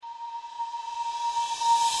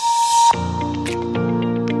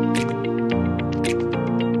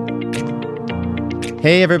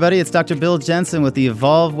Hey everybody, it's Dr. Bill Jensen with the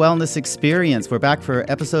Evolve Wellness Experience. We're back for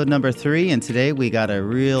episode number 3, and today we got a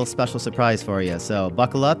real special surprise for you. So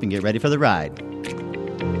buckle up and get ready for the ride.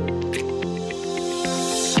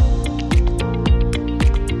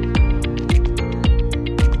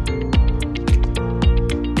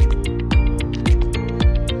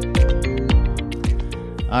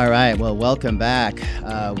 All right, well, welcome back.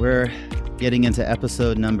 We're getting into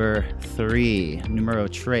episode number 3, numero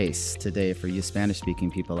tres, today for you Spanish-speaking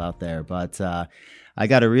people out there. But I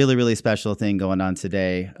got a really, really special thing going on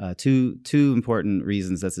today. Two important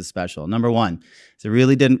reasons this is special. Number one, it's a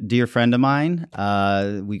really dear friend of mine.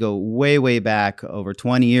 We go way, way back, over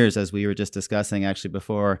 20 years, as we were just discussing, actually,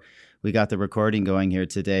 before we got the recording going here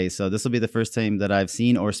today. So this will be the first time that I've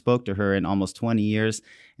seen or spoke to her in almost 20 years.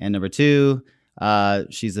 And number two,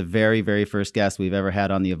 she's the very, very first guest we've ever had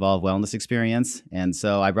on the Evolve Wellness Experience. And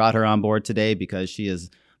so I brought her on board today because she is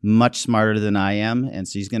much smarter than I am. And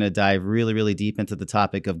she's going to dive really, really deep into the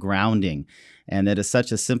topic of grounding. And it is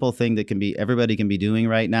such a simple thing that everybody can be doing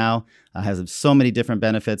right now. Has so many different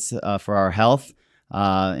benefits for our health.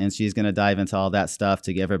 And she's going to dive into all that stuff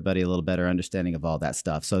to give everybody a little better understanding of all that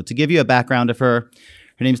stuff. So to give you a background of her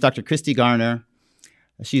name is Dr. Christy Garner.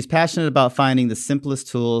 She's passionate about finding the simplest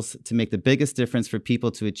tools to make the biggest difference for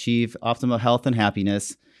people to achieve optimal health and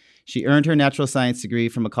happiness. She earned her natural science degree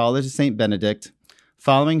from a college of St. Benedict.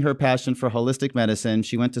 Following her passion for holistic medicine,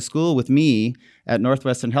 she went to school with me at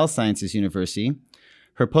Northwestern Health Sciences University.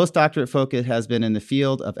 Her postdoctorate focus has been in the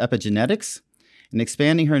field of epigenetics and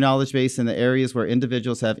expanding her knowledge base in the areas where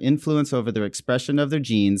individuals have influence over their expression of their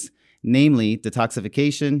genes, namely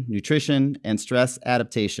detoxification, nutrition, and stress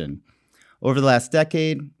adaptation. Over the last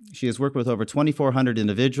decade, she has worked with over 2,400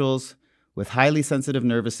 individuals with highly sensitive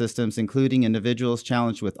nervous systems, including individuals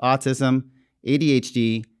challenged with autism,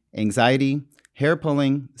 ADHD, anxiety, hair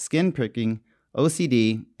pulling, skin pricking,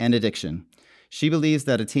 OCD, and addiction. She believes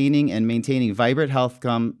that attaining and maintaining vibrant health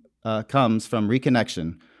comes from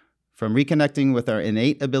reconnecting with our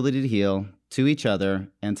innate ability to heal, to each other,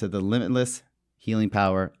 and to the limitless healing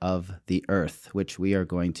power of the earth, which we are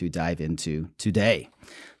going to dive into today.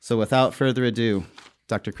 So without further ado,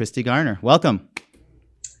 Dr. Christy Garner, welcome.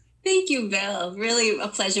 Thank you, Bill. Really a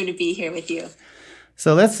pleasure to be here with you.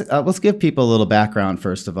 So let's give people a little background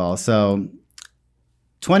first of all. So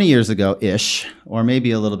 20 years ago-ish, or maybe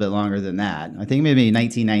a little bit longer than that, I think maybe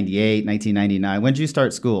 1998, 1999. When did you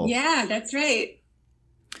start school? Yeah, that's right.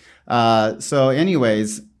 So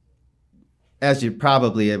anyways, as you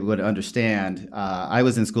probably would understand, I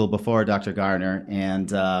was in school before Dr. Garner,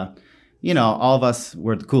 and all of us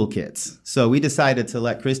were the cool kids. So we decided to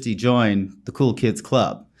let Christy join the Cool Kids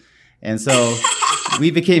Club. And so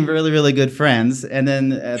we became really, really good friends. And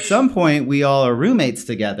then at some point, we all are roommates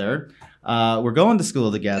together. We're going to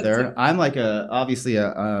school together. I'm like obviously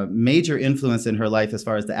a major influence in her life as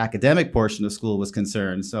far as the academic portion of school was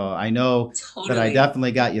concerned. So I know that I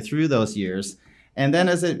definitely got you through those years. And then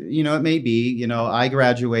as it may be, I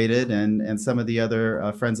graduated and some of the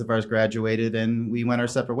other friends of ours graduated and we went our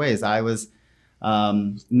separate ways. I was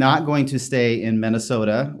not going to stay in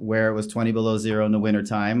Minnesota where it was 20 below zero in the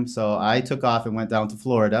wintertime. So I took off and went down to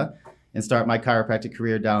Florida and start my chiropractic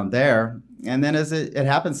career down there. And then as it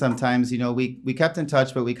happens sometimes, we kept in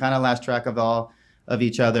touch, but we kind of lost track of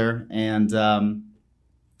each other. And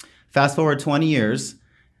fast forward 20 years.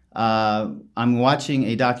 I'm watching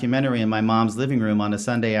a documentary in my mom's living room on a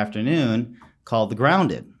Sunday afternoon called The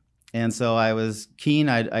Grounded. And so I was keen.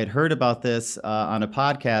 I'd heard about this on a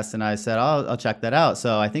podcast, and I said, I'll check that out.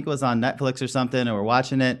 So I think it was on Netflix or something, and we're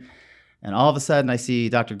watching it. And all of a sudden, I see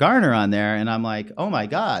Dr. Garner on there, and I'm like, oh, my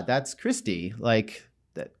God, that's Christy. Like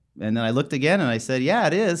that. And then I looked again, and I said, yeah,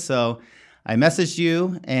 it is. So I messaged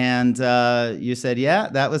you, and you said, yeah,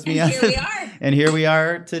 that was me. And here we are. And here we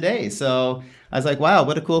are today. So I was like, wow,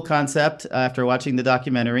 what a cool concept after watching the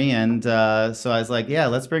documentary. And so I was like, yeah,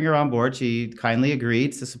 let's bring her on board. She kindly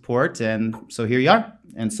agreed to support. And so here you are.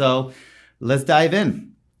 And so let's dive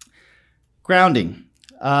in. Grounding.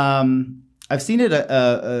 I've seen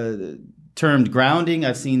it termed grounding.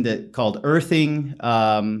 I've seen it called earthing.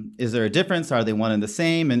 Is there a difference? Are they one and the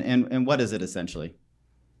same? And what is it essentially?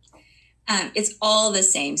 It's all the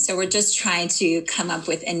same. So we're just trying to come up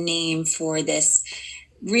with a name for this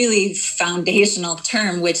really foundational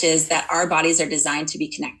term, which is that our bodies are designed to be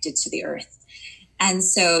connected to the earth. And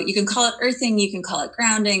so you can call it earthing, you can call it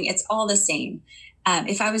grounding. It's all the same.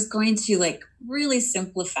 If I was going to really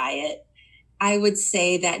simplify it, I would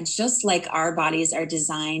say that just like our bodies are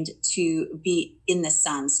designed to be in the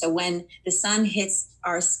sun. So when the sun hits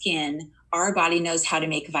our skin, our body knows how to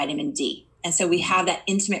make vitamin D. And so we have that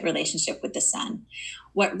intimate relationship with the sun.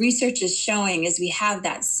 What research is showing is we have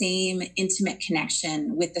that same intimate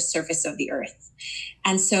connection with the surface of the earth.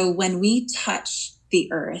 And so when we touch the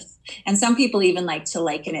earth, and some people even like to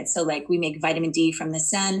liken it. So like we make vitamin D from the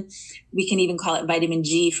sun. We can even call it vitamin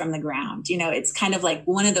G from the ground. It's kind of like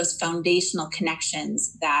one of those foundational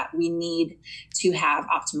connections that we need to have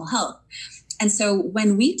optimal health. And so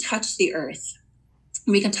when we touch the earth,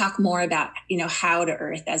 we can talk more about, how to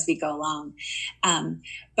earth as we go along.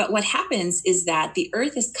 But what happens is that the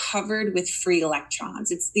earth is covered with free electrons.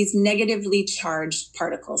 It's these negatively charged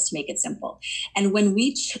particles, to make it simple. And when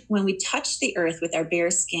we touch the earth with our bare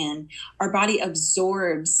skin, our body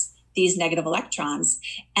absorbs these negative electrons,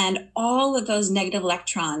 and all of those negative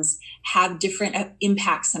electrons have different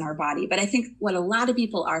impacts on our body. But I think what a lot of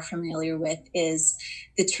people are familiar with is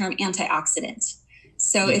the term antioxidant.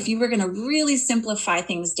 So if you were going to really simplify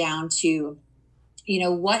things down to,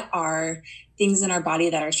 what are things in our body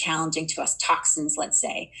that are challenging to us, toxins, let's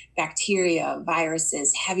say, bacteria,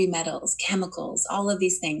 viruses, heavy metals, chemicals, all of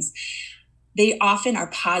these things, they often are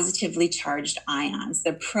positively charged ions.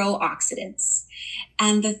 They're pro-oxidants.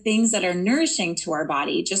 And the things that are nourishing to our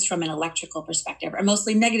body, just from an electrical perspective, are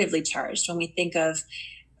mostly negatively charged. When we think of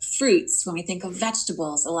fruits, when we think of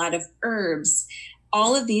vegetables, a lot of herbs,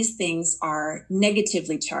 all of these things are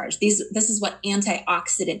negatively charged. This is what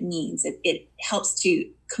antioxidant means. It helps to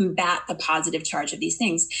combat the positive charge of these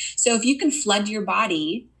things. So if you can flood your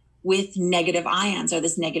body with negative ions or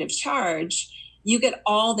this negative charge, you get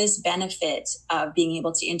all this benefit of being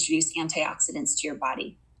able to introduce antioxidants to your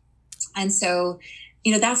body. And so,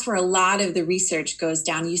 that's where a lot of the research goes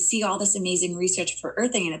down. You see all this amazing research for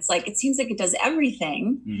earthing, and it seems like it does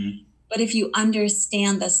everything. Mm-hmm. But if you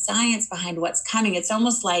understand the science behind what's coming, it's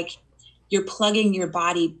almost like you're plugging your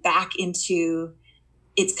body back into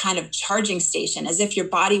its kind of charging station, as if your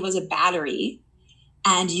body was a battery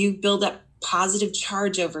and you build up positive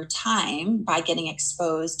charge over time by getting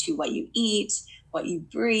exposed to what you eat, what you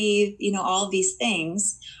breathe, all of these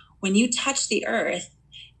things. When you touch the earth,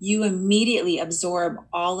 you immediately absorb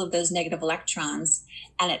all of those negative electrons,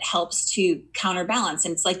 and it helps to counterbalance.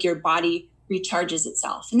 And it's like your body recharges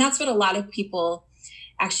itself. And that's what a lot of people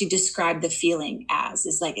actually describe the feeling as,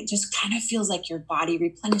 is like, it just kind of feels like your body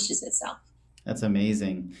replenishes itself. That's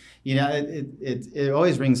amazing. It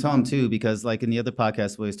always rings home too, because like in the other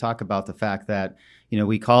podcast, we always talk about the fact that,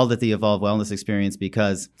 we called it the Evolve Wellness Experience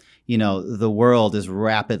because, the world is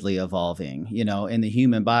rapidly evolving, and the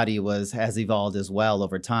human body has evolved as well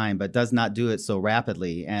over time, but does not do it so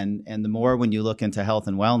rapidly. And the more when you look into health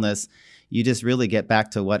and wellness, you just really get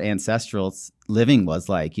back to what ancestral living was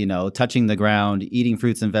like, touching the ground, eating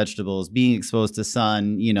fruits and vegetables, being exposed to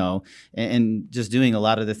sun, and just doing a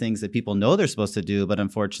lot of the things that people know they're supposed to do. But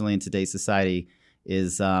unfortunately, in today's society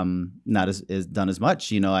is not is done as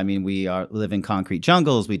much. We live in concrete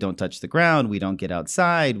jungles. We don't touch the ground. We don't get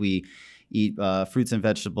outside. We eat fruits and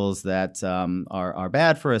vegetables that are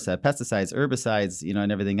bad for us, have pesticides, herbicides,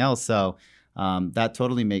 and everything else. So that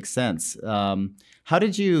totally makes sense.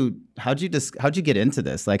 How'd you get into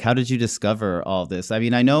this? Like, how did you discover all this?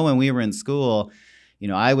 I know when we were in school,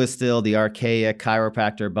 I was still the archaic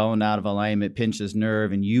chiropractor, bone out of alignment, pinches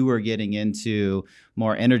nerve, and you were getting into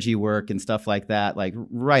more energy work and stuff like that, like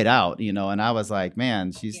right out, and I was like,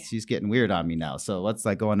 man, she's getting weird on me now. So what's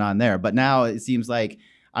like going on there? But now it seems like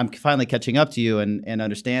I'm finally catching up to you and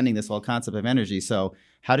understanding this whole concept of energy. So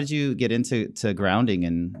how did you get into grounding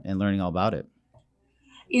and learning all about it?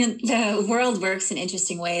 The world works in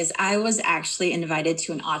interesting ways. I was actually invited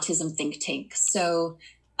to an autism think tank. So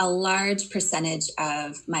a large percentage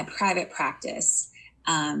of my private practice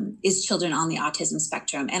is children on the autism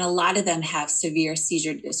spectrum. And a lot of them have severe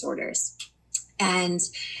seizure disorders. And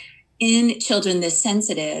in children this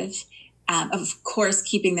sensitive, of course,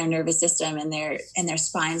 keeping their nervous system and their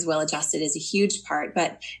spines well adjusted is a huge part.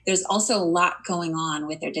 But there's also a lot going on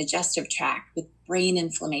with their digestive tract, with brain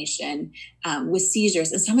inflammation, with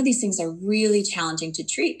seizures. And some of these things are really challenging to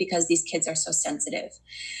treat because these kids are so sensitive.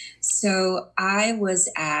 So I was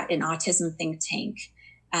at an autism think tank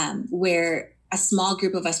where a small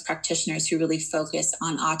group of us practitioners who really focus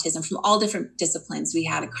on autism from all different disciplines. We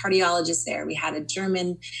had a cardiologist there. We had a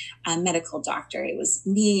German medical doctor. It was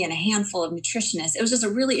me and a handful of nutritionists. It was just a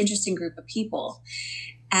really interesting group of people.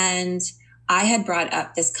 And I had brought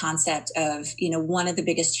up this concept of, one of the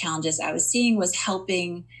biggest challenges I was seeing was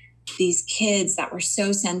helping these kids that were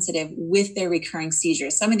so sensitive with their recurring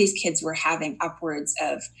seizures. Some of these kids were having upwards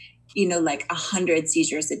of, like 100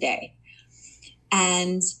 seizures a day.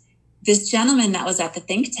 And this gentleman that was at the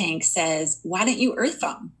think tank says, why don't you earth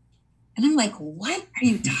them? And I'm like, what are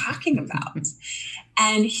you talking about?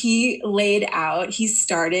 And he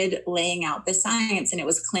started laying out the science, and it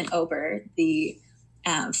was Clint Ober, the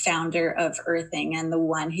founder of Earthing, and the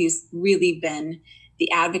one who's really been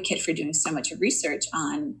the advocate for doing so much research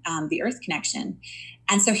on the Earth connection.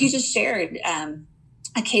 And so he just shared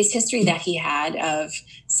a case history that he had of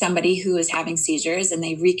somebody who was having seizures, and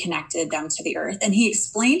they reconnected them to the Earth. And he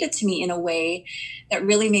explained it to me in a way that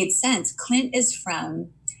really made sense. Clint is from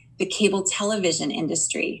the cable television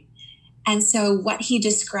industry. And so what he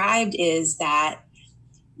described is that,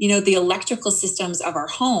 the electrical systems of our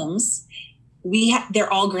homes,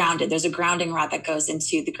 they're all grounded. There's a grounding rod that goes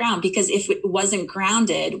into the ground, because if it wasn't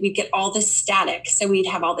grounded, we'd get all this static. So we'd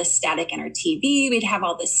have all this static in our TV, we'd have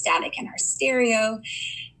all this static in our stereo.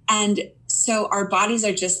 And so our bodies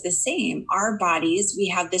are just the same. Our bodies, we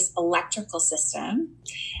have this electrical system,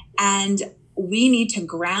 and we need to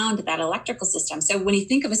ground that electrical system. So when you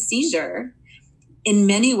think of a seizure, in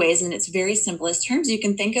many ways, in its very simplest terms, you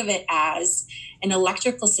can think of it as an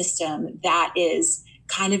electrical system that is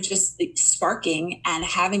kind of just sparking and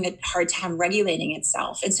having a hard time regulating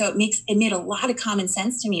itself. And so it made a lot of common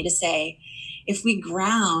sense to me to say, if we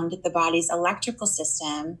ground the body's electrical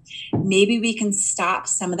system, maybe we can stop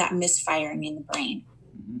some of that misfiring in the brain.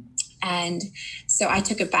 Mm-hmm. And so I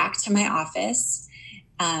took it back to my office.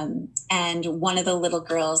 And one of the little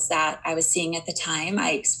girls that I was seeing at the time,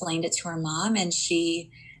 I explained it to her mom, and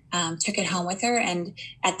she took it home with her. And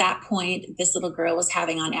at that point, this little girl was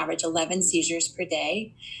having on average 11 seizures per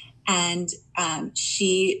day. And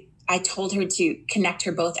I told her to connect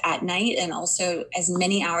her both at night and also as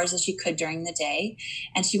many hours as she could during the day.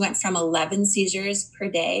 And she went from 11 seizures per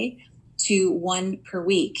day to 1 per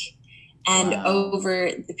week. And wow.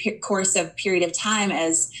 Over the course of period of time,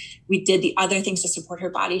 as we did the other things to support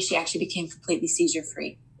her body, she actually became completely seizure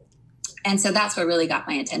free. And so that's what really got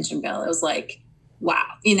my attention, Bill. It was like, wow,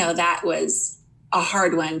 that was a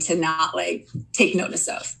hard one to not take notice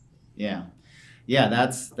of. Yeah. Yeah,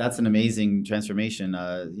 that's an amazing transformation.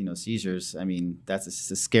 Seizures, I mean, that's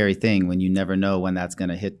a scary thing when you never know when that's going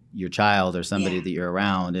to hit your child or somebody that you're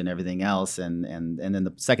around and everything else. And then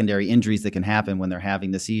the secondary injuries that can happen when they're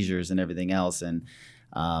having the seizures and everything else. And,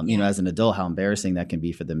 as an adult, how embarrassing that can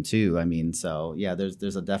be for them too. I mean, so yeah, there's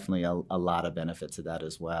definitely a lot of benefit to that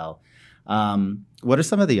as well. What are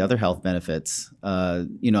some of the other health benefits?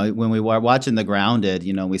 When we were watching The Grounded,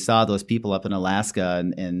 we saw those people up in Alaska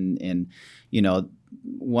and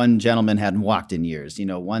one gentleman hadn't walked in years.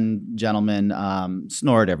 One gentleman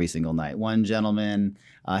snored every single night. One gentleman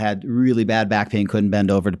had really bad back pain, couldn't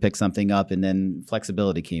bend over to pick something up, and then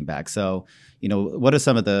flexibility came back. So, what are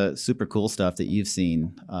some of the super cool stuff that you've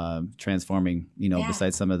seen transforming,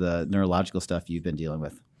 besides some of the neurological stuff you've been dealing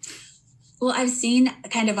with? Well, I've seen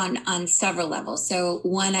kind of on several levels. So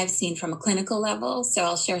one, I've seen from a clinical level, so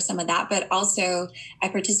I'll share some of that, but also I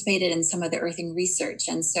participated in some of the earthing research.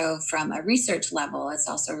 And so from a research level, it's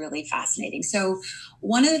also really fascinating. So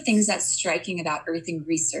one of the things that's striking about earthing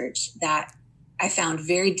research that I found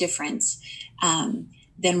very different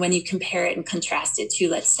than when you compare it and contrast it to,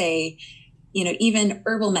 let's say, even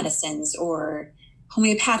herbal medicines or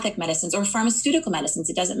homeopathic medicines or pharmaceutical medicines,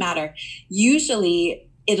 it doesn't matter. Usually,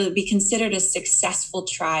 it'll be considered a successful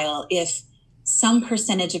trial if some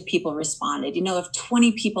percentage of people responded. If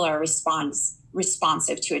 20 people are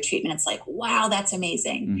responsive to a treatment, it's like, wow, that's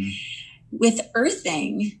amazing. Mm-hmm. With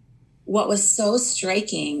earthing, what was so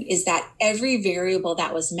striking is that every variable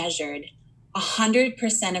that was measured,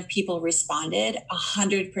 100% of people responded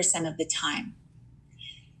 100% of the time.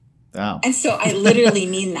 Wow. And so I literally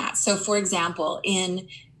mean that. So for example, in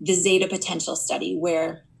the Zeta Potential study,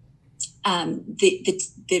 where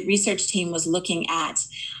the research team was looking at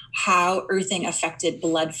how earthing affected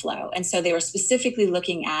blood flow. And so they were specifically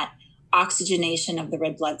looking at oxygenation of the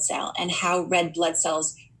red blood cell and how red blood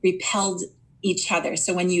cells repelled each other.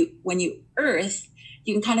 So when you earth,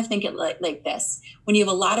 you can kind of think it like this. When you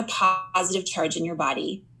have a lot of positive charge in your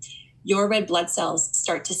body, your red blood cells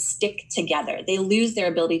start to stick together. They lose their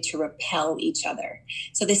ability to repel each other.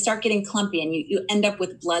 So they start getting clumpy, and you end up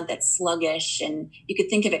with blood that's sluggish. And you could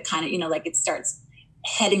think of it kind of, like it starts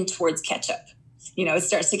heading towards ketchup. It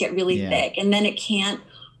starts to get really thick, and then it can't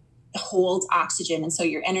hold oxygen. And so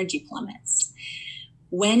your energy plummets.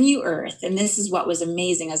 When you earth, and this is what was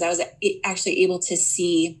amazing, as I was actually able to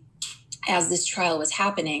see as this trial was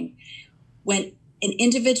happening, when an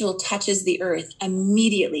individual touches the earth,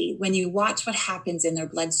 immediately, when you watch what happens in their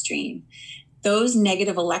bloodstream, those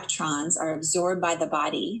negative electrons are absorbed by the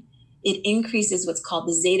body. It increases what's called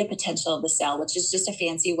the zeta potential of the cell, which is just a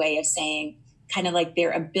fancy way of saying kind of like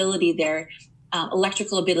their ability, their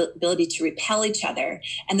electrical ability to repel each other.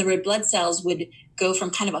 And the red blood cells would go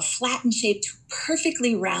from kind of a flattened shape to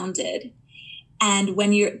perfectly rounded. And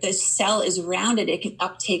when the cell is rounded, it can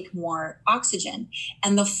uptake more oxygen.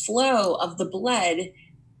 And the flow of the blood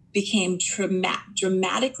became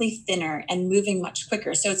dramatically thinner and moving much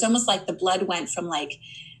quicker. So it's almost like the blood went from like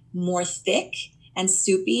more thick and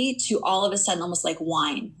soupy to all of a sudden almost like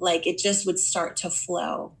wine, like it just would start to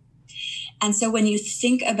flow. And so when you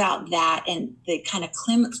think about that and the kind of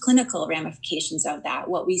clinical ramifications of that,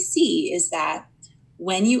 what we see is that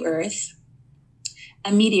when you earth,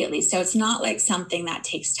 immediately, so it's not like something that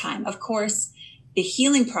takes time. Of course, the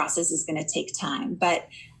healing process is going to take time, but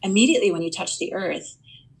immediately when you touch the earth,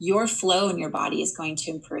 your flow in your body is going to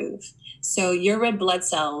improve. So your red blood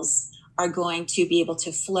cells are going to be able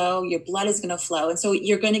to flow, your blood is going to flow. And so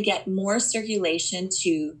you're going to get more circulation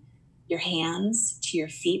to your hands, to your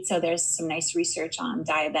feet. So there's some nice research on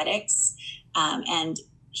diabetics and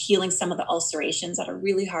healing some of the ulcerations that are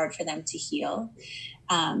really hard for them to heal.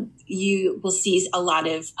 You will see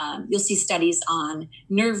you'll see studies on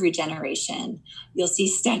nerve regeneration. You'll see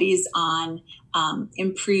studies on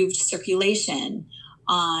improved circulation,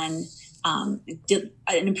 on an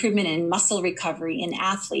improvement in muscle recovery in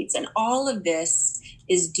athletes. And all of this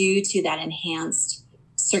is due to that enhanced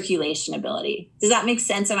circulation ability. Does that make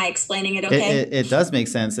sense? Am I explaining it okay? It does make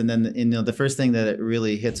sense. And then, the first thing that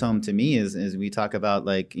really hits home to me is we talk about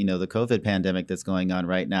the COVID pandemic that's going on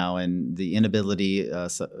right now and the inability,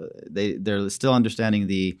 they're still understanding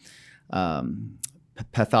the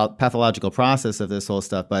pathological process of this whole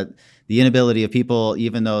stuff, but the inability of people,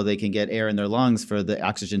 even though they can get air in their lungs, for the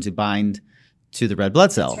oxygen to bind to the red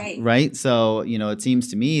blood cell, right? So, it seems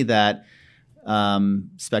to me that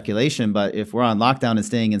speculation, but if we're on lockdown and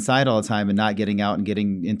staying inside all the time and not getting out and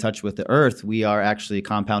getting in touch with the earth, we are actually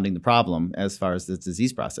compounding the problem as far as the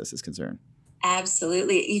disease process is concerned.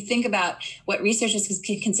 Absolutely. You think about what research is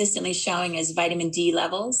consistently showing is vitamin D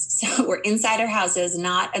levels. So we're inside our houses,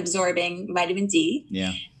 not absorbing vitamin D.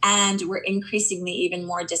 Yeah. And we're increasingly even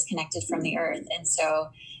more disconnected from the earth.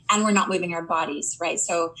 And we're not moving our bodies, right?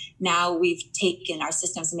 So now we've taken our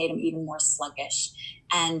systems and made them even more sluggish.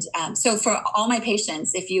 And so for all my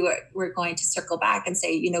patients, if you were going to circle back and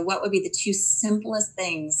say, what would be the two simplest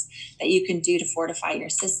things that you can do to fortify your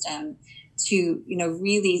system to,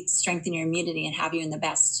 really strengthen your immunity and have you in the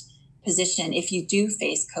best position if you do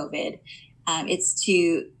face COVID, it's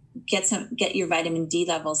to get your vitamin D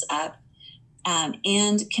levels up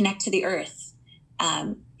and connect to the earth.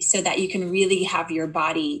 So that you can really have your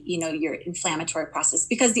body, your inflammatory process.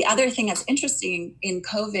 Because the other thing that's interesting in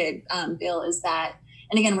COVID, Bill, is that,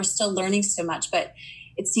 and again, we're still learning so much, but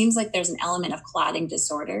it seems like there's an element of clotting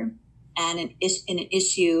disorder and an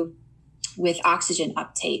issue with oxygen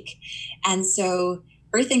uptake. And so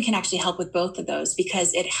earthing can actually help with both of those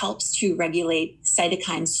because it helps to regulate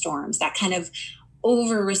cytokine storms, that kind of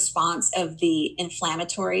over response of the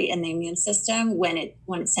inflammatory and the immune system when it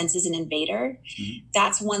senses an invader. Mm-hmm.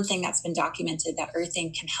 That's one thing that's been documented that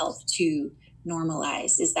earthing can help to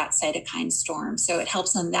normalize, is that cytokine storm. So it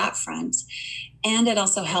helps on that front. And it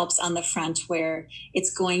also helps on the front where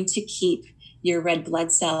it's going to keep your red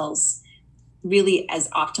blood cells really as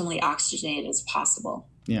optimally oxygenated as possible.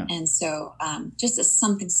 Yeah. And so just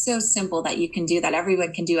something so simple that you can do that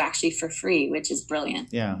everyone can do actually for free, which is brilliant.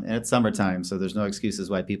 Yeah. And it's summertime, so there's no excuses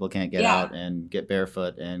why people can't get out and get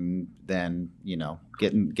barefoot and then,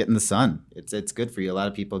 get in the sun. It's good for you. A lot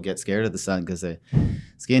of people get scared of the sun because they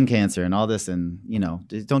skin cancer and all this and,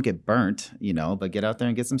 don't get burnt, but get out there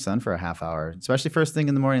and get some sun for a half hour, especially first thing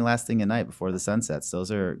in the morning, last thing at night before the sun sets.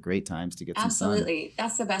 Those are great times to get some sun. Absolutely.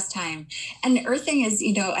 That's the best time. And earthing is,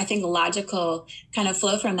 I think logical kind of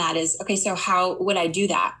flow from that is, okay, so how would I do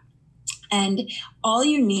that? And all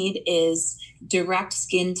you need is direct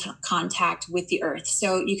skin contact with the earth.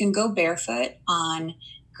 So you can go barefoot on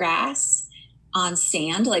grass, on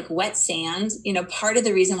sand, like wet sand. Part of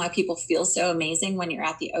the reason why people feel so amazing when you're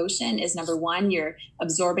at the ocean is, number one, you're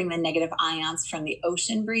absorbing the negative ions from the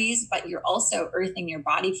ocean breeze, but you're also earthing your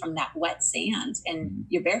body from that wet sand, and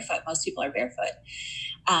you're barefoot. Most people are barefoot.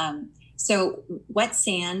 So wet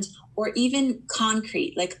sand, or even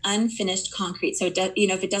concrete, like unfinished concrete. So,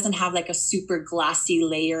 if it doesn't have like a super glossy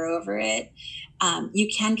layer over it, you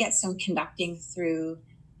can get some conducting through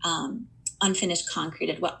unfinished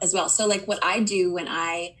concrete as well. So like what I do when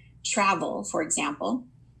I travel, for example,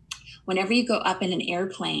 whenever you go up in an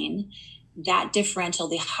airplane, that differential,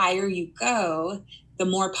 the higher you go, the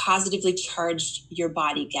more positively charged your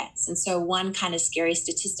body gets. And so one kind of scary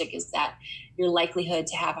statistic is that your likelihood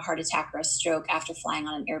to have a heart attack or a stroke after flying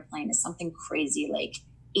on an airplane is something crazy, like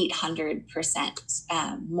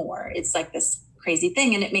 800% more. It's like this crazy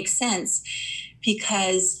thing. And it makes sense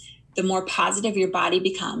because the more positive your body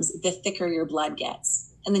becomes, the thicker your blood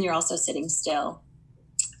gets. And then you're also sitting still.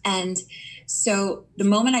 And so the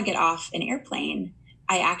moment I get off an airplane,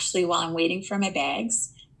 I actually, while I'm waiting for my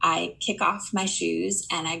bags, I kick off my shoes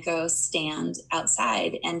and I go stand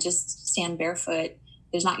outside and just stand barefoot.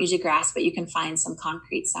 There's not usually grass, but you can find some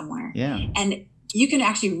concrete somewhere. Yeah. And you can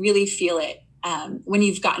actually really feel it. When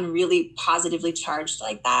you've gotten really positively charged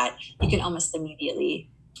like that, you can almost immediately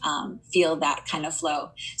feel that kind of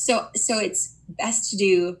flow. So it's best to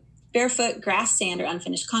do barefoot, grass, sand, or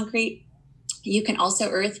unfinished concrete. You can also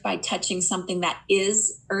earth by touching something that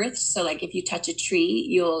is earth. So like if you touch a tree,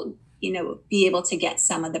 you'll, be able to get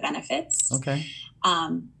some of the benefits. Okay.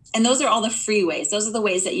 And those are all the free ways. Those are the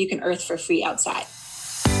ways that you can earth for free outside.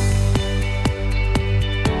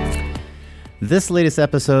 This latest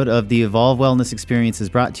episode of the Evolve Wellness Experience is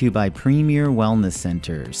brought to you by Premier Wellness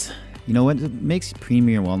Centers. You know what makes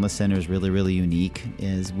Premier Wellness Centers really, really unique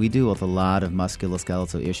is we deal with a lot of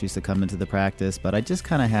musculoskeletal issues that come into the practice, but I just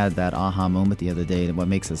kind of had that aha moment the other day, and what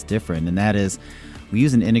makes us different, and that is we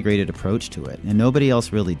use an integrated approach to it, and nobody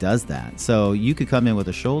else really does that. So you could come in with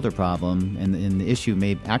a shoulder problem, and the issue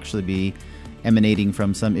may actually be emanating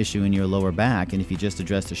from some issue in your lower back, and if you just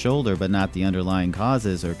address the shoulder but not the underlying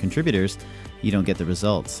causes or contributors, you don't get the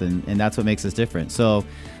results, and that's what makes us different. So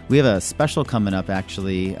we have a special coming up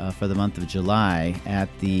actually for the month of July at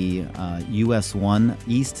the US 1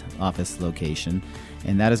 East office location,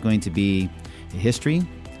 and that is going to be a history,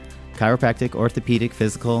 chiropractic, orthopedic,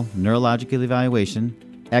 physical, neurological evaluation,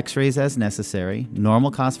 x-rays as necessary.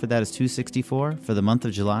 Normal cost for that is $264. For the month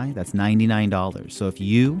of July, that's $99. So if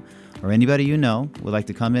you or anybody you know would like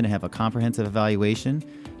to come in and have a comprehensive evaluation,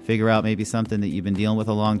 figure out maybe something that you've been dealing with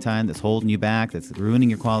a long time that's holding you back, that's ruining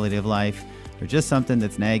your quality of life, or just something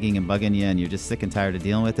that's nagging and bugging you and you're just sick and tired of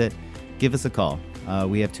dealing with it, give us a call.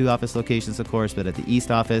 We have 2 office locations, of course, but at the East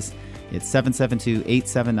office, it's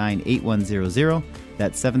 772-879-8100.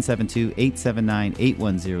 That's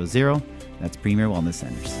 772-879-8100. That's Premier Wellness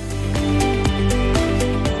Centers.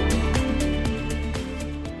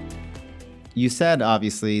 You said,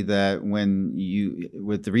 obviously, that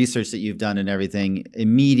with the research that you've done and everything,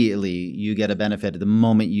 immediately you get a benefit the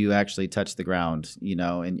moment you actually touch the ground,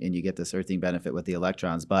 and you get this earthing benefit with the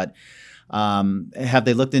electrons. But have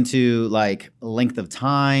they looked into like length of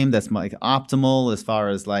time that's like optimal as far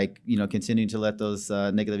as like, continuing to let those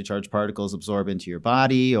negatively charged particles absorb into your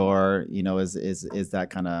body, or, is that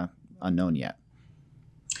kind of unknown yet?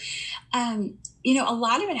 A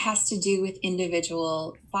lot of it has to do with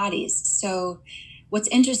individual bodies. So what's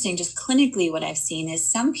interesting, just clinically, what I've seen is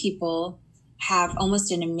some people have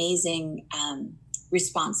almost an amazing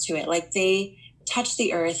response to it. Like they touch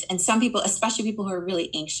the earth, and some people, especially people who are really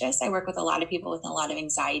anxious, I work with a lot of people with a lot of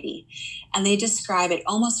anxiety, and they describe it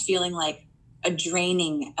almost feeling like a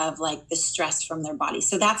draining of like the stress from their body.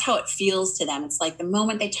 So that's how it feels to them. It's like the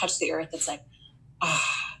moment they touch the earth, it's like,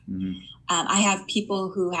 Mm-hmm. I have people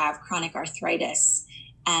who have chronic arthritis,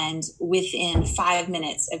 and within 5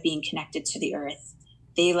 minutes of being connected to the earth,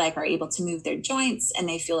 they are able to move their joints and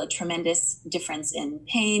they feel a tremendous difference in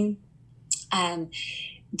pain.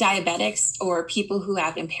 Diabetics or people who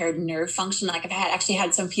have impaired nerve function, like I've actually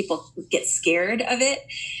had some people get scared of it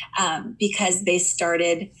because they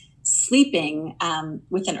started sleeping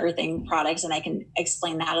with an earthing product, and I can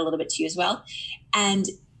explain that a little bit to you as well. And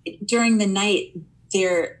during the night,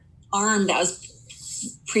 their arm that was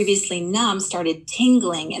previously numb started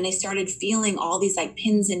tingling, and they started feeling all these like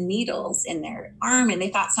pins and needles in their arm, and they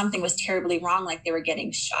thought something was terribly wrong, like they were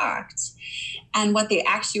getting shocked. And what they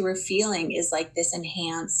actually were feeling is like this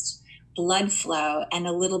enhanced blood flow and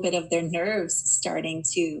a little bit of their nerves starting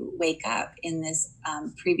to wake up in this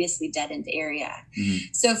previously deadened area.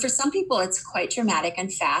 Mm-hmm. So for some people, it's quite dramatic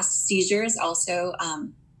and fast. Seizures also,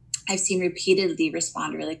 I've seen repeatedly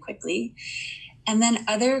respond really quickly. And then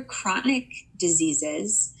other chronic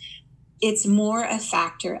diseases, it's more a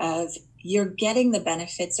factor of you're getting the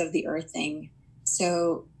benefits of the earthing.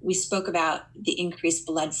 So we spoke about the increased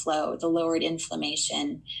blood flow, the lowered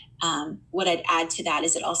inflammation. What I'd add to that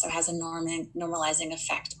is it also has a normalizing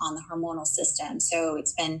effect on the hormonal system. So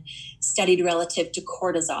it's been studied relative to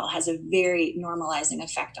cortisol, has a very normalizing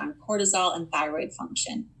effect on cortisol and thyroid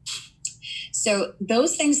function. So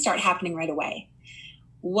those things start happening right away.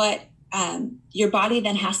 What your body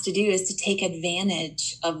then has to do is to take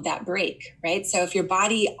advantage of that break, right? So if your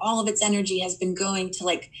body, all of its energy has been going to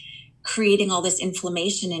like creating all this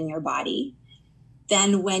inflammation in your body,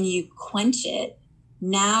 then when you quench it,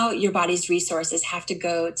 now your body's resources have to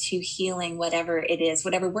go to healing whatever it is,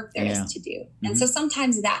 whatever work there is to do. Mm-hmm. And so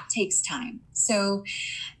sometimes that takes time. So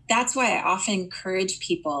that's why I often encourage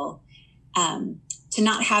people to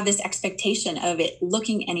not have this expectation of it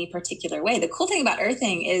looking any particular way. The cool thing about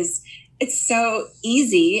earthing is it's so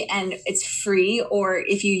easy and it's free. Or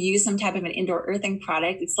if you use some type of an indoor earthing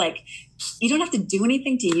product, it's like, you don't have to do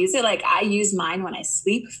anything to use it. Like I use mine when I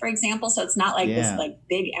sleep, for example. So it's not like this like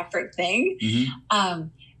big effort thing.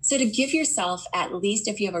 So to give yourself, at least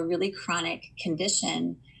if you have a really chronic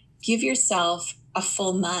condition, give yourself a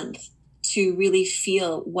full month to really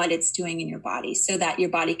feel what it's doing in your body so that your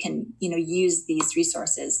body can, use these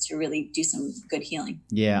resources to really do some good healing.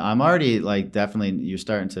 Yeah, I'm already like, definitely, you're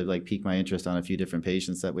starting to like pique my interest on a few different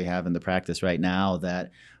patients that we have in the practice right now.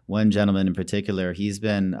 That one gentleman in particular, he's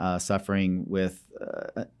been suffering with,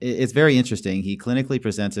 it's very interesting. He clinically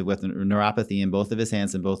presented with neuropathy in both of his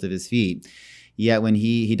hands and both of his feet. Yet when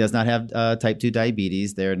he does not have type 2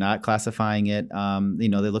 diabetes, they're not classifying it. They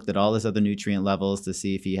looked at all his other nutrient levels to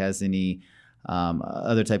see if he has any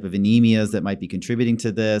other type of anemias that might be contributing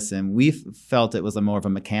to this. And we felt it was more of a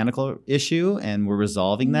mechanical issue, and we're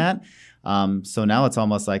resolving that. So now it's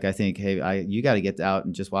almost like, I think, hey, you got to get out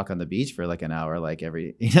and just walk on the beach for like an hour, like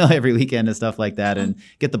every weekend and stuff like that, and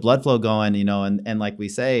get the blood flow going, and like we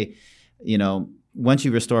say, once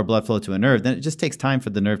you restore blood flow to a nerve, then it just takes time for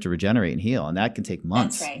the nerve to regenerate and heal. And that can take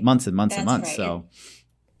months, months and months and months. Right. So,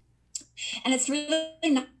 and it's really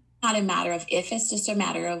not a matter of if, it's just a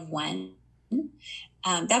matter of when.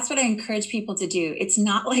 That's what I encourage people to do. It's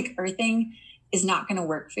not like earthing is not going to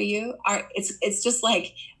work for you. It's just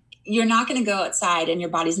like, you're not going to go outside and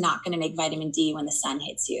your body's not going to make vitamin D when the sun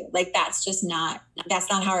hits you. Like that's not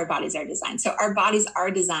how our bodies are designed. So our bodies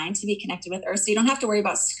are designed to be connected with earth. So you don't have to worry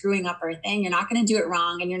about screwing up earthing. You're not going to do it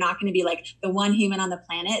wrong. And you're not going to be like the one human on the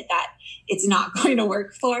planet that it's not going to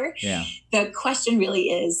work for. Yeah. The question really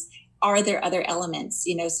is, are there other elements?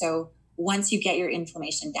 So once you get your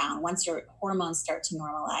inflammation down, once your hormones start to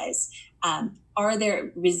normalize, are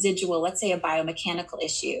there residual, let's say a biomechanical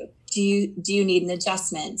issue? Do you need an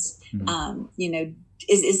adjustment? Mm-hmm.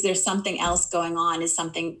 Is there something else going on? Is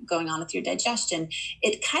something going on with your digestion?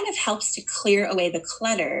 It kind of helps to clear away the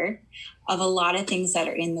clutter of a lot of things that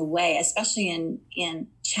are in the way, especially in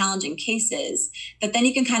challenging cases. But then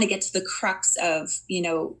you can kind of get to the crux of,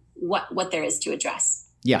 what there is to address.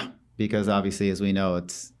 Yeah. Because obviously, as we know,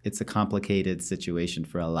 it's a complicated situation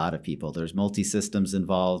for a lot of people. There's multi-systems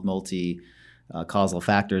involved, causal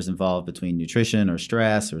factors involved between nutrition or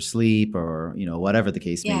stress or sleep or whatever the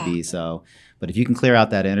case may be. So, but if you can clear out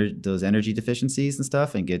those energy deficiencies and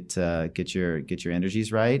stuff, and get your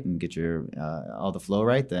energies right and get your all the flow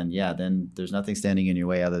right, then there's nothing standing in your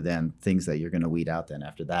way other than things that you're going to weed out then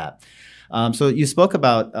after that. So you spoke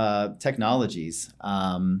about technologies.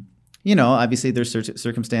 Obviously there's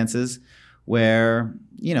circumstances where,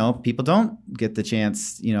 people don't get the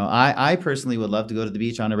chance. I personally would love to go to the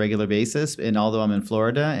beach on a regular basis. And although I'm in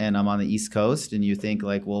Florida and I'm on the East Coast, and you think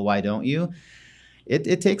like, well, why don't you?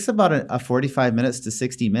 It takes about a 45 minutes to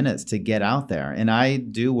 60 minutes to get out there. And I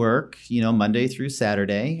do work, Monday through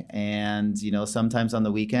Saturday. And, sometimes on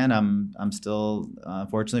the weekend, I'm still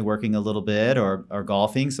unfortunately working a little bit or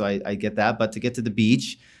golfing. So I get that. But to get to the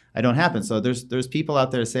beach, I don't happen. So there's people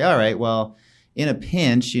out there to say, all right, well, in a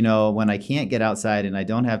pinch, when I can't get outside and I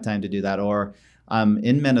don't have time to do that, or I'm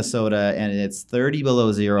in Minnesota and it's 30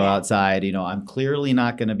 below zero outside, I'm clearly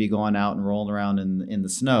not going to be going out and rolling around in the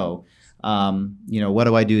snow. What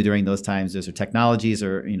do I do during those times? Is there technologies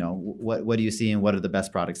or, what do you see and what are the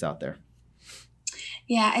best products out there?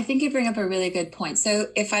 Yeah, I think you bring up a really good point. So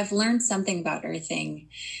if I've learned something about earthing,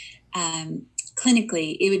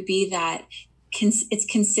 clinically, it would be that it's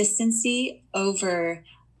consistency over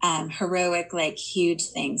heroic, like huge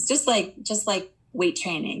things, just like weight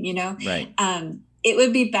training, Right. It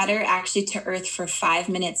would be better actually to earth for 5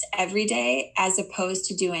 minutes every day as opposed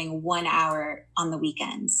to doing 1 hour on the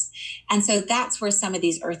weekends. And so that's where some of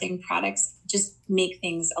these earthing products just make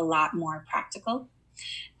things a lot more practical.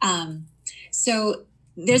 So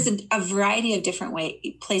there's a variety of different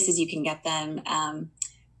places you can get them.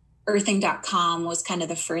 Earthing.com was kind of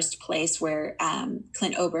the first place where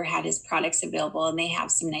Clint Ober had his products available, and they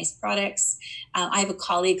have some nice products. I have a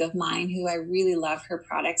colleague of mine who I really love her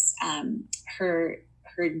products. Her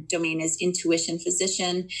domain is Intuition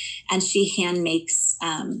Physician, and she hand makes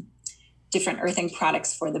different earthing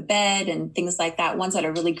products for the bed and things like that, ones that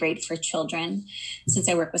are really great for children, since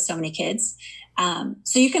I work with so many kids.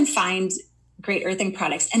 So you can find great earthing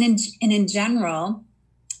products. And in general,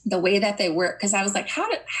 the way that they work, because I was like, how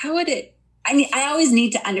would it, I always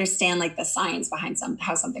need to understand like the science behind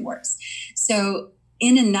how something works. So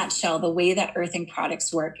in a nutshell, the way that earthing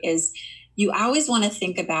products work is you always want to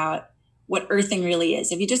think about what earthing really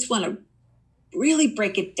is. If you just want to really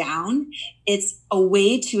break it down, it's a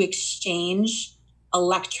way to exchange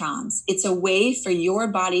electrons. It's a way for your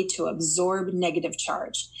body to absorb negative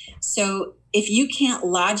charge. So if you can't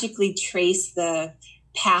logically trace the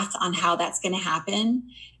path on how that's going to happen,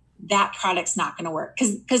 that product's not going to work.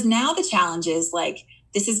 Because now the challenge is like,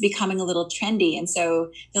 this is becoming a little trendy. And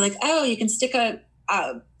so they're like, oh, you can stick a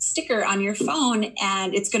sticker on your phone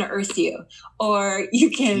and it's going to earth you. Or you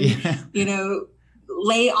can,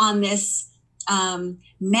 lay on this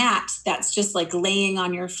mat that's just like laying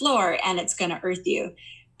on your floor and it's going to earth you.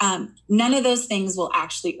 None of those things will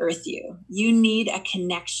actually earth you. You need a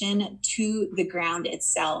connection to the ground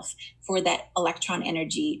itself for that electron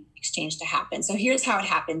energy exchange to happen. So here's how it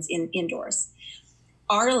happens indoors.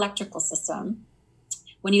 Our electrical system,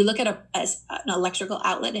 when you look at an electrical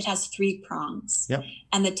outlet, it has 3 prongs. Yep.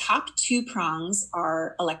 And the top 2 prongs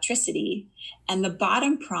are electricity. And the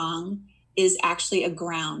bottom prong is actually a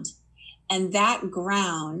ground. And that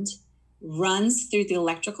ground runs through the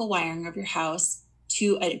electrical wiring of your house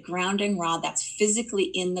to a grounding rod that's physically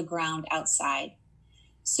in the ground outside.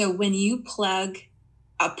 So when you plug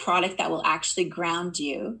a product that will actually ground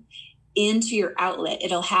you into your outlet,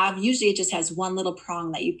 usually it just has one little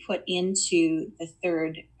prong that you put into the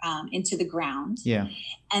third, into the ground. Yeah.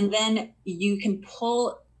 And then you can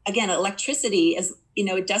pull, again, electricity is,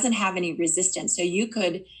 it doesn't have any resistance. So you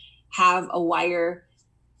could have a wire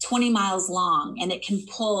 20 miles long and it can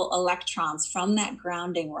pull electrons from that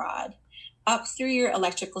grounding rod up through your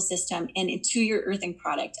electrical system and into your earthing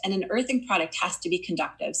product. And an earthing product has to be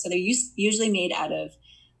conductive. So they're usually made out of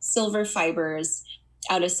silver fibers,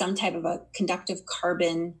 out of some type of a conductive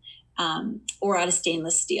carbon, or out of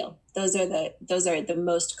stainless steel. Those are the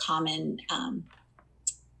most common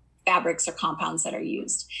fabrics or compounds that are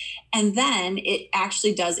used. And then it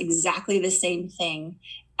actually does exactly the same thing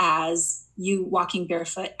as you walking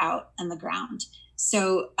barefoot out on the ground.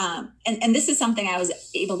 So, and this is something I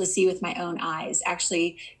was able to see with my own eyes,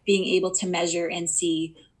 actually being able to measure and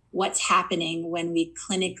see what's happening when we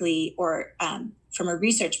clinically, or from a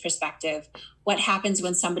research perspective, what happens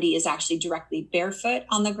when somebody is actually directly barefoot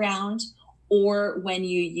on the ground, or when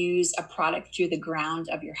you use a product through the ground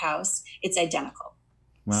of your house, it's identical.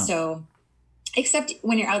 Wow. So, except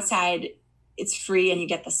when you're outside, it's free and you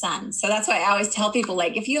get the sun. So that's why I always tell people,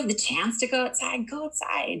 like, if you have the chance to go outside, go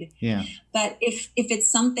outside. Yeah. But if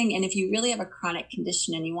it's something, and if you really have a chronic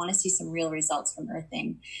condition and you want to see some real results from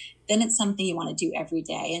earthing, then it's something you want to do every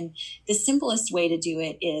day. And the simplest way to do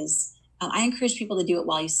it is, I encourage people to do it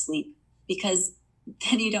while you sleep, because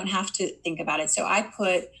then you don't have to think about it. So I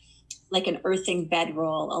put like an earthing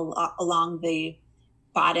bedroll along the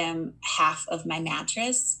bottom half of my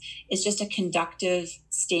mattress. It's just a conductive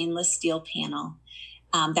stainless steel panel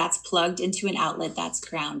that's plugged into an outlet that's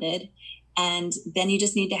grounded. And then you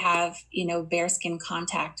just need to have, bare skin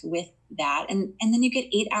contact with that. And then you get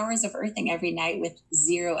 8 hours of earthing every night with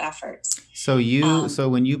 0 effort. So so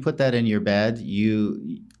when you put that in your bed,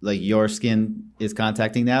 your skin is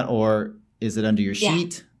contacting that, or is it under your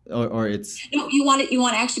sheet? Yeah. Or it's... No, you want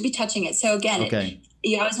to actually be touching it. So again, okay.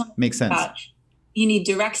 You always want to makes sense. You need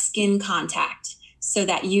direct skin contact so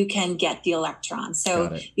that you can get the electrons.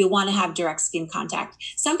 So you'll want to have direct skin contact.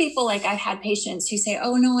 Some people, like I've had patients who say,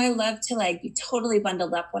 oh no, I love to be totally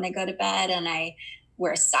bundled up when I go to bed, and I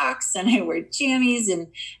wear socks and I wear jammies.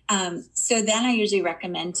 And so then I usually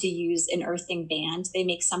recommend to use an earthing band. They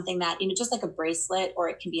make something that, just like a bracelet, or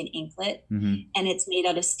it can be an anklet, and it's made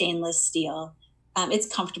out of stainless steel. It's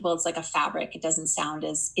comfortable. It's like a fabric. It doesn't sound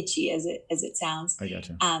as itchy as it sounds. I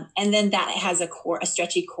gotcha. And then that has a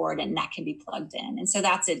stretchy cord, and that can be plugged in. And so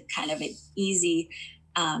that's a kind of an easy,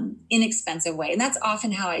 inexpensive way. And that's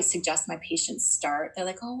often how I suggest my patients start. They're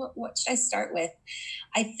like, oh, what should I start with?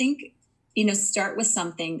 I think, start with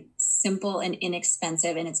something simple and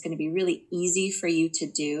inexpensive, and it's going to be really easy for you to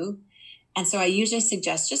do. And so I usually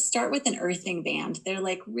suggest just start with an earthing band. They're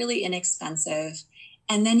like really inexpensive.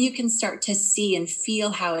 And then you can start to see and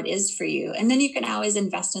feel how it is for you. And then you can always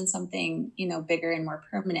invest in something, bigger and more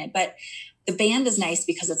permanent. But the band is nice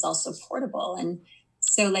because it's also portable. And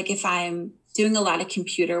so like if I'm doing a lot of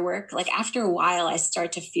computer work, like after a while, I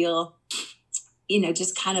start to feel,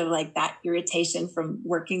 just kind of like that irritation from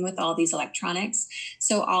working with all these electronics.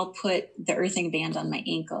 So I'll put the earthing band on my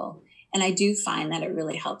ankle. And I do find that it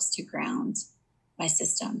really helps to ground my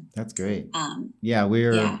system. That's great.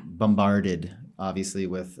 We're bombarded, obviously,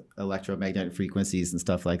 with electromagnetic frequencies and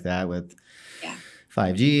stuff like that, with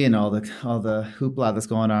 5G and all the hoopla that's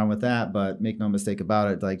going on with that. But make no mistake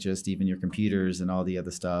about it, like just even your computers and all the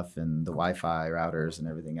other stuff and the Wi-Fi routers and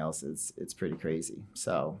everything else, it's pretty crazy.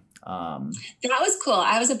 So that was cool.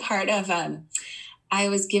 I was a part of I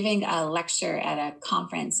was giving a lecture at a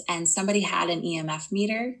conference, and somebody had an EMF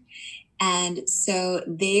meter. And so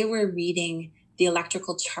they were reading the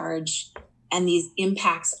electrical charge and these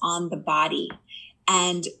impacts on the body.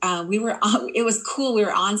 And it was cool. We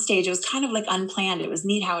were on stage. It was kind of like unplanned. It was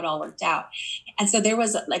neat how it all worked out. And so there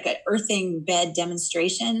was like an earthing bed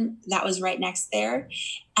demonstration that was right next there.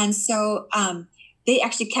 And so they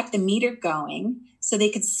actually kept the meter going so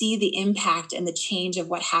they could see the impact and the change of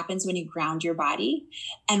what happens when you ground your body.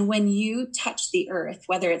 And when you touch the earth,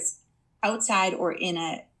 whether it's outside or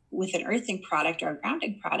with an earthing product or a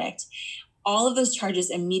grounding product, all of those charges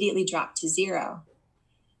immediately drop to zero.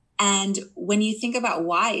 And when you think about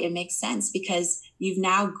why, it makes sense because you've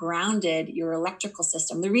now grounded your electrical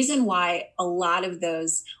system. The reason why a lot of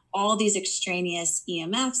all these extraneous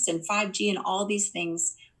EMFs and 5G and all these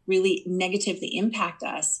things really negatively impact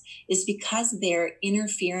us is because they're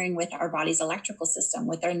interfering with our body's electrical system,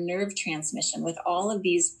 with our nerve transmission, with all of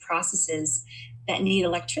these processes that need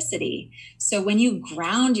electricity. So when you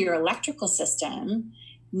ground your electrical system,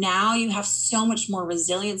 now you have so much more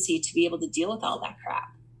resiliency to be able to deal with all that crap.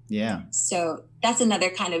 Yeah. So that's another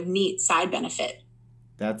kind of neat side benefit.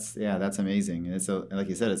 That's amazing. And it's so, like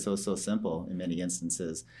you said, it's so simple in many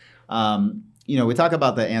instances. We talk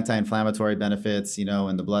about the anti-inflammatory benefits,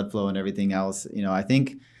 and the blood flow and everything else. I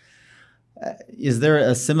think, is there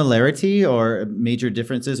a similarity or major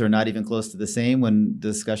differences or not even close to the same when the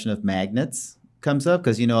discussion of magnets comes up?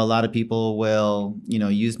 Because, a lot of people will,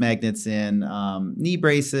 use magnets in knee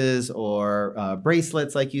braces or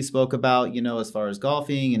bracelets like you spoke about, as far as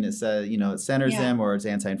golfing, and it says, it centers them, or it's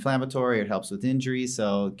anti-inflammatory, or it helps with injuries.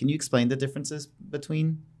 So can you explain the differences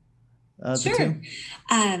between the two?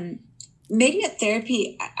 Magnet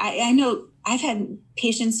therapy, I know I've had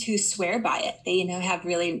patients who swear by it. They, have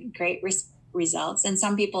really great results. And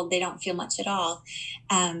some people, they don't feel much at all.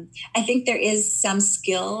 I think there is some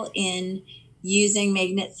skill in using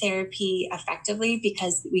magnet therapy effectively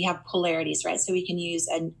because we have polarities, right? So we can use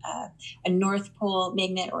a North Pole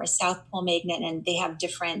magnet or a South Pole magnet, and they have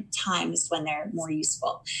different times when they're more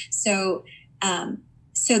useful. So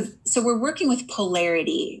we're working with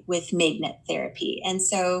polarity with magnet therapy. And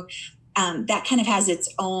so that kind of has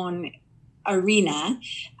its own arena.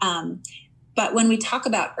 But when we talk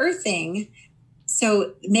about earthing,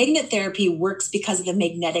 so magnet therapy works because of the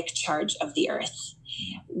magnetic charge of the earth.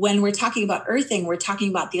 When we're talking about earthing, we're talking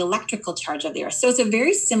about the electrical charge of the earth. So it's a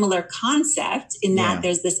very similar concept in that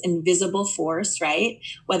there's this invisible force, right?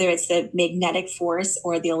 Whether it's the magnetic force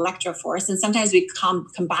or the electro force. And sometimes we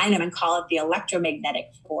combine them and call it the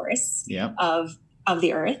electromagnetic force of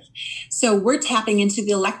the earth. So we're tapping into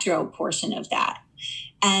the electro portion of that.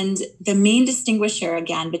 And the main distinguisher,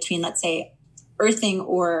 again, between, let's say, earthing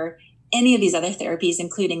or any of these other therapies,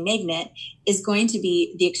 including magnet, is going to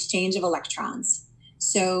be the exchange of electrons.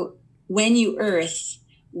 So when you earth,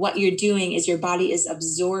 what you're doing is your body is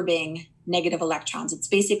absorbing negative electrons. It's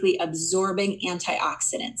basically absorbing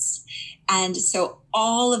antioxidants. And so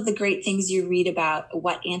all of the great things you read about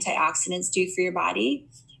what antioxidants do for your body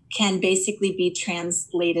can basically be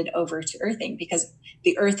translated over to earthing, because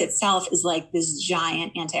the earth itself is like this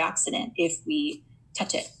giant antioxidant if we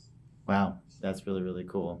touch it. Wow, that's really, really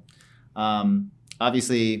cool.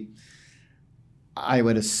 Obviously, I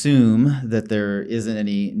would assume that there isn't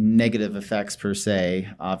any negative effects per se,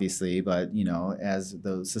 obviously, but, as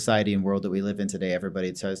the society and world that we live in today,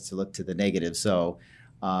 everybody tries to look to the negative. So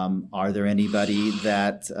are there anybody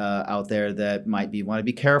that out there that might want to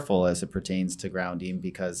be careful as it pertains to grounding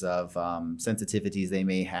because of sensitivities they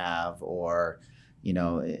may have, or,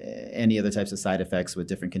 any other types of side effects with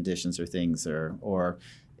different conditions or things, or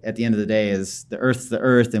at the end of the day, is the earth's the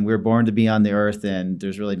earth and we're born to be on the earth, and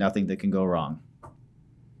there's really nothing that can go wrong?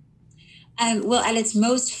 Well, at its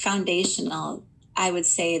most foundational, I would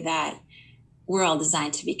say that we're all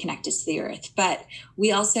designed to be connected to the earth. But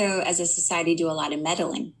we also, as a society, do a lot of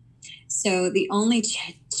meddling. So the only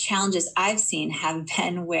challenges I've seen have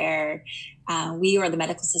been where we or the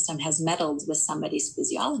medical system has meddled with somebody's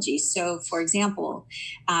physiology. So, for example,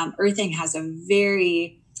 earthing has a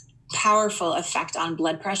very powerful effect on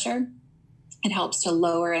blood pressure. It helps to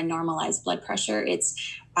lower and normalize blood pressure. It's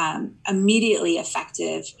immediately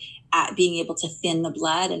effective at being able to thin the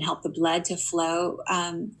blood and help the blood to flow,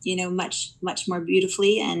 much more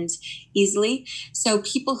beautifully and easily. So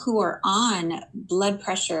people who are on blood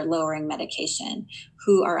pressure lowering medication,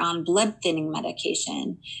 who are on blood thinning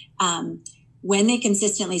medication, when they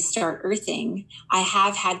consistently start earthing, I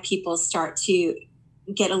have had people start to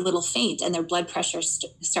get a little faint and their blood pressure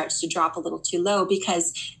starts to drop a little too low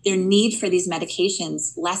because their need for these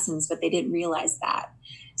medications lessens, but they didn't realize that.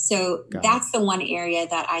 So that's the one area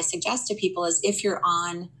that I suggest to people is if you're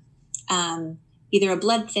on either a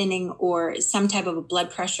blood thinning or some type of a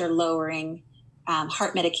blood pressure lowering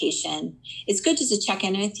heart medication, it's good just to check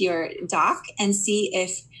in with your doc and see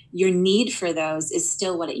if your need for those is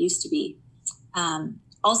still what it used to be.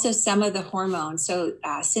 Also, some of the hormones, so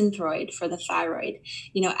Synthroid for the thyroid,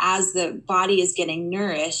 as the body is getting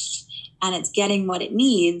nourished and it's getting what it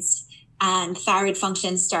needs and thyroid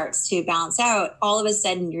function starts to balance out, all of a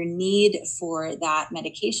sudden your need for that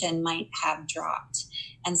medication might have dropped.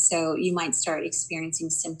 And so you might start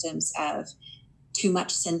experiencing symptoms of too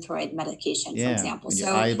much Synthroid medication, for example. So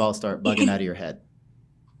your eyeballs start bugging out of your head.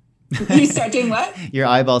 You start doing what? Your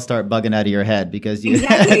eyeballs start bugging out of your head because you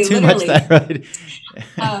exactly, had too much thyroid.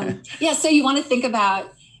 So you want to think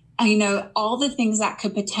about, all the things that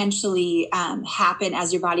could potentially happen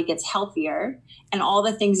as your body gets healthier, and all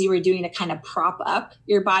the things you were doing to kind of prop up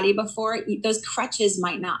your body before. Those crutches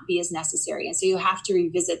might not be as necessary. And so you have to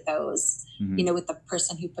revisit those, with the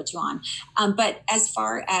person who put you on. But as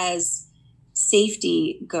far as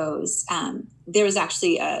safety goes, there was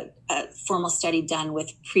actually a formal study done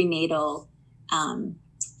with prenatal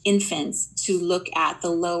infants to look at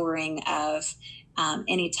the lowering of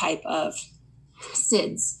any type of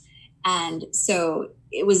SIDS. And so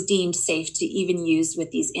it was deemed safe to even use with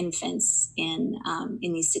these infants in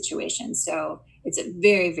these situations. So it's a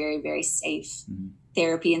very, very, very safe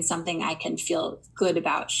therapy, and something I can feel good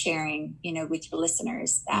about sharing, with your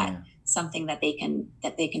listeners, that something that they can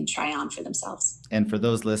try on for themselves. And for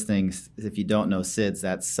those listening, if you don't know SIDS,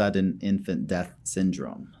 that's sudden infant death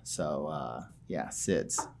syndrome. So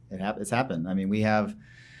SIDS, it's happened. I mean, we have,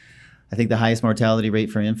 I think, the highest mortality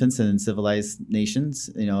rate for infants in civilized nations,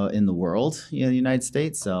 in the world, the United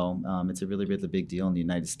States. So it's a really, really big deal in the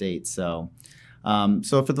United States. So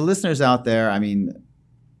for the listeners out there, I mean,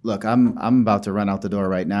 look, I'm about to run out the door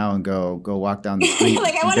right now and go walk down the street.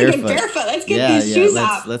 Like, I want to get barefoot. Let's get these shoes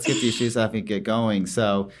off. Let's get these shoes off and get going.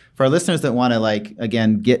 So for our listeners that want to,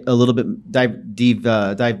 again, get a little bit dive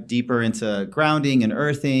deeper into grounding and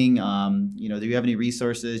earthing, do you have any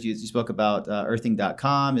resources? You spoke about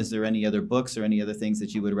earthing.com. Is there any other books or any other things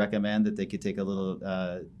that you would recommend that they could take a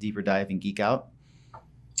little deeper dive and geek out?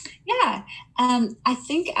 Yeah, I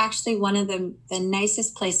think actually one of the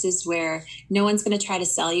nicest places where no one's going to try to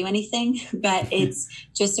sell you anything, but it's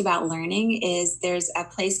just about learning, is there's a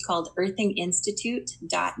place called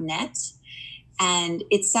earthinginstitute.net, and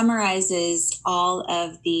it summarizes all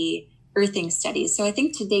of the earthing studies. So I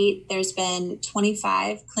think to date, there's been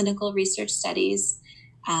 25 clinical research studies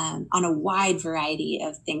on a wide variety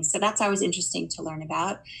of things. So that's always interesting to learn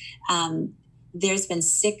about. There's been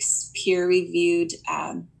 6 peer-reviewed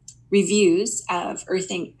reviews of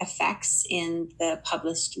earthing effects in the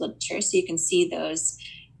published literature. So you can see those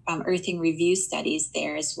earthing review studies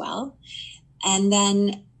there as well. And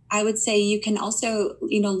then I would say you can also,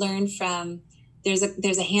 learn from, there's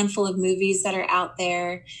a handful of movies that are out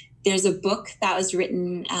there. There's a book that was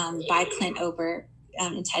written by Clint Ober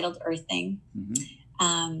entitled Earthing.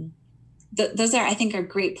 Those I think are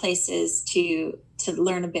great places to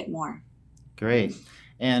learn a bit more. Great.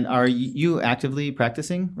 And are you actively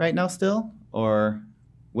practicing right now still, or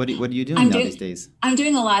what are you doing these days? I'm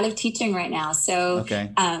doing a lot of teaching right now. So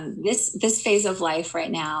okay. This phase of life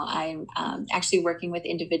right now, I'm actually working with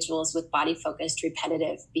individuals with body-focused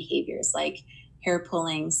repetitive behaviors like hair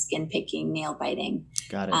pulling, skin picking, nail biting.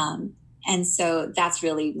 Got it. And so that's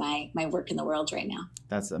really my work in the world right now.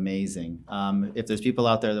 That's amazing. If there's people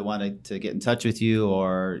out there that want to get in touch with you,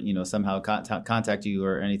 or somehow contact you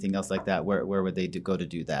or anything else like that, where would they go to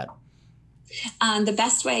do that? The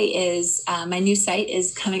best way is my new site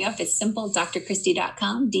is coming up. It's simple,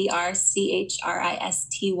 drchristy.com,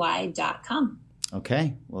 drchristy.com.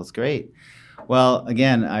 Okay, well, it's great. Well,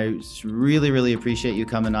 again, I really, really appreciate you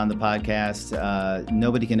coming on the podcast.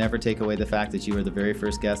 Nobody can ever take away the fact that you were the very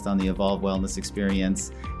first guest on the Evolve Wellness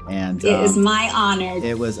Experience. And it is my honor.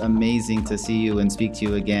 It was amazing to see you and speak to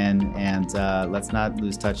you again. And let's not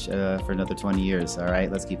lose touch for another 20 years. All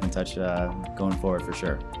right, let's keep in touch going forward for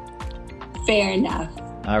sure. Fair enough.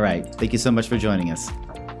 All right. Thank you so much for joining us.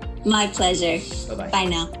 My pleasure. Bye-bye. Bye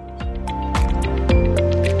now.